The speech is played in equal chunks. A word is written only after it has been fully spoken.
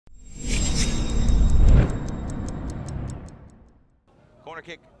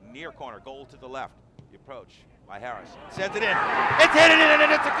Corner kick, near corner, goal to the left. The approach by Harris. Sends it in. It's hit it in,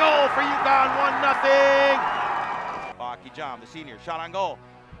 and it's a goal for UConn, 1-0. Baki Jam, the senior, shot on goal.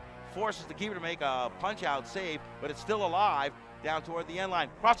 Forces the keeper to make a punch-out save, but it's still alive down toward the end line.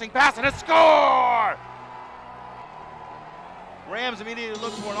 Crossing pass, and a score! Rams immediately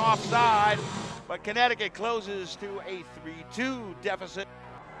look for an offside, but Connecticut closes to a 3-2 deficit.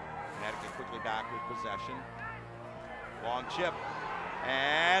 Connecticut quickly back with possession. Long chip,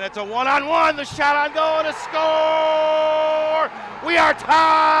 and it's a one-on-one. The shot on goal and a score! We are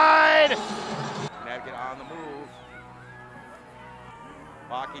tied! Connecticut on the move.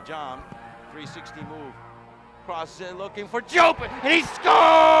 Baki Jam, 360 move. Crosses it looking for Jope, and he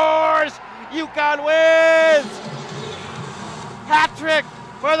scores! UConn wins! Hat trick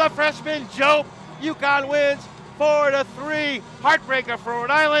for the freshman Jope. UConn wins 4-3. Heartbreaker for Rhode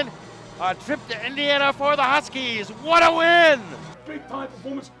Island. A trip to Indiana for the Huskies. What a win! Big time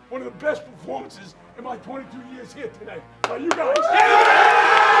performance, one of the best performances in my 22 years here today. By you guys.